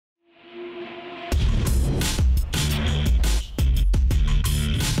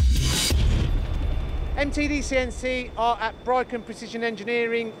MTDCNC are at Bryken Precision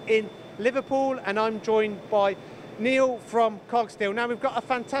Engineering in Liverpool, and I'm joined by Neil from Cogsteel. Now, we've got a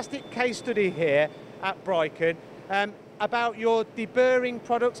fantastic case study here at Bryken about your de-burring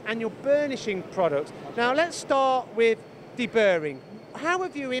products and your burnishing products. Now, let's start with de-burring. How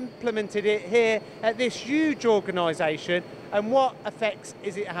have you implemented it here at this huge organisation, and what effects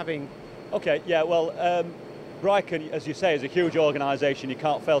is it having? Okay, yeah, well, Bryken, as you say, is a huge organisation. You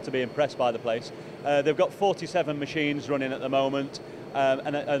can't fail to be impressed by the place. They've got 47 machines running at the moment,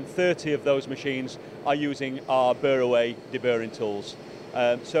 and 30 of those machines are using our burr-away de-burring tools.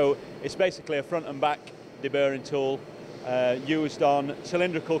 So it's basically a front and back de-burring tool used on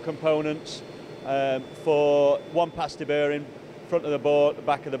cylindrical components for one-pass de-burring, front of the bore, the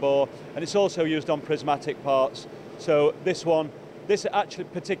back of the bore, and it's also used on prismatic parts. So this actually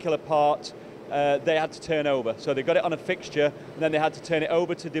particular part, they had to turn over. So they got it on a fixture, and then they had to turn it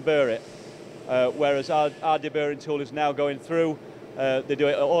over to deburr it. Whereas our deburring tool is now going through. They do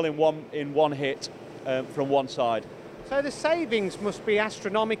it all in one hit from one side. So the savings must be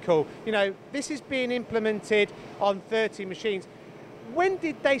astronomical. You know, this is being implemented on 30 machines. When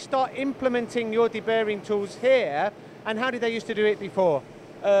did they start implementing your deburring tools here, and how did they used to do it before?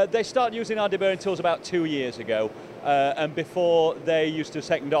 They started using our deburring tools about 2 years ago, and before they used to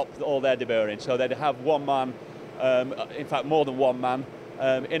second up all their deburring. So they'd have one man, in fact more than one man,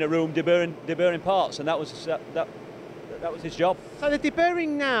 in a room deburring parts, and that was his job. So the deburring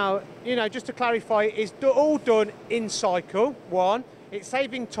now, you know, just to clarify, is all done in cycle, one. It's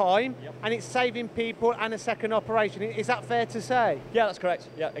saving time, yep, and it's saving people and a second operation. Is that fair to say? Yeah, that's correct.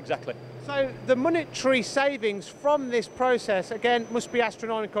 Yeah, exactly. So the monetary savings from this process, again, must be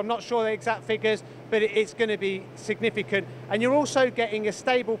astronomical. I'm not sure the exact figures, but it's going to be significant. And you're also getting a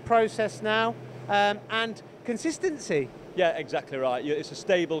stable process now and consistency. Yeah, exactly right. It's a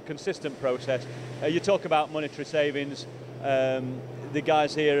stable, consistent process. You talk about monetary savings. The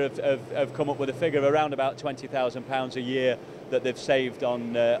guys here have come up with a figure of around about £20,000 a year that they've saved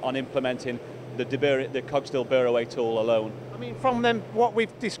on implementing the Cogsteel burr-away tool alone. I mean, from them, what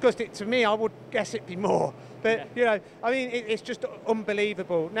we've discussed, it to me, I would guess it'd be more. But, yeah, you know, I mean, it's just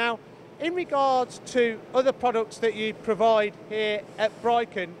unbelievable. Now, in regards to other products that you provide here at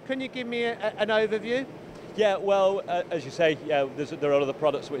Bryken, can you give me an overview? Yeah, well, as you say, yeah, there are other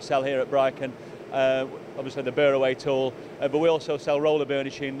products which sell here at Bryken. Obviously the burr-away tool, but we also sell roller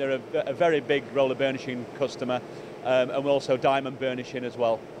burnishing. They're a very big roller burnishing customer, and we're also diamond burnishing as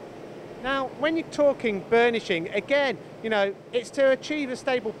well. Now, when you're talking burnishing, again, you know, it's to achieve a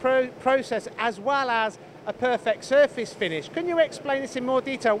stable process as well as a perfect surface finish. Can you explain this in more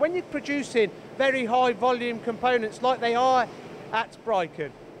detail? When you're producing very high volume components like they are at Bryken?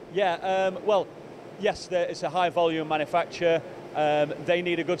 Yeah, well, yes, it's a high volume manufacture. They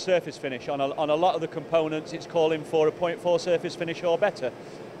need a good surface finish. On a lot of the components, it's calling for a 0.4 surface finish or better.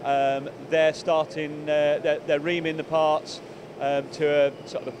 They're reaming the parts to a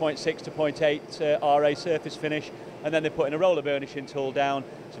sort of a 0.6 to 0.8 RA surface finish, and then they're putting a roller burnishing tool down.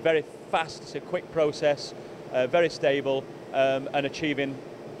 It's very fast, it's a quick process, very stable, and achieving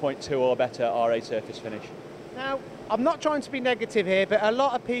 0.2 or better RA surface finish. Now, I'm not trying to be negative here, but a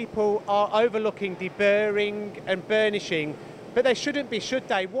lot of people are overlooking deburring and burnishing, but they shouldn't be, should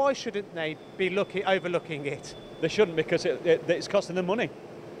they? Why shouldn't they be overlooking it? They shouldn't, because it's costing them money.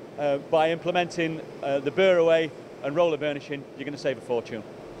 By implementing the burr-away and roller burnishing, you're going to save a fortune.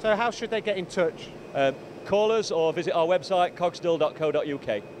 So how should they get in touch? Call us or visit our website,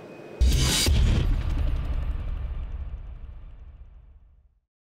 cogsteel.co.uk.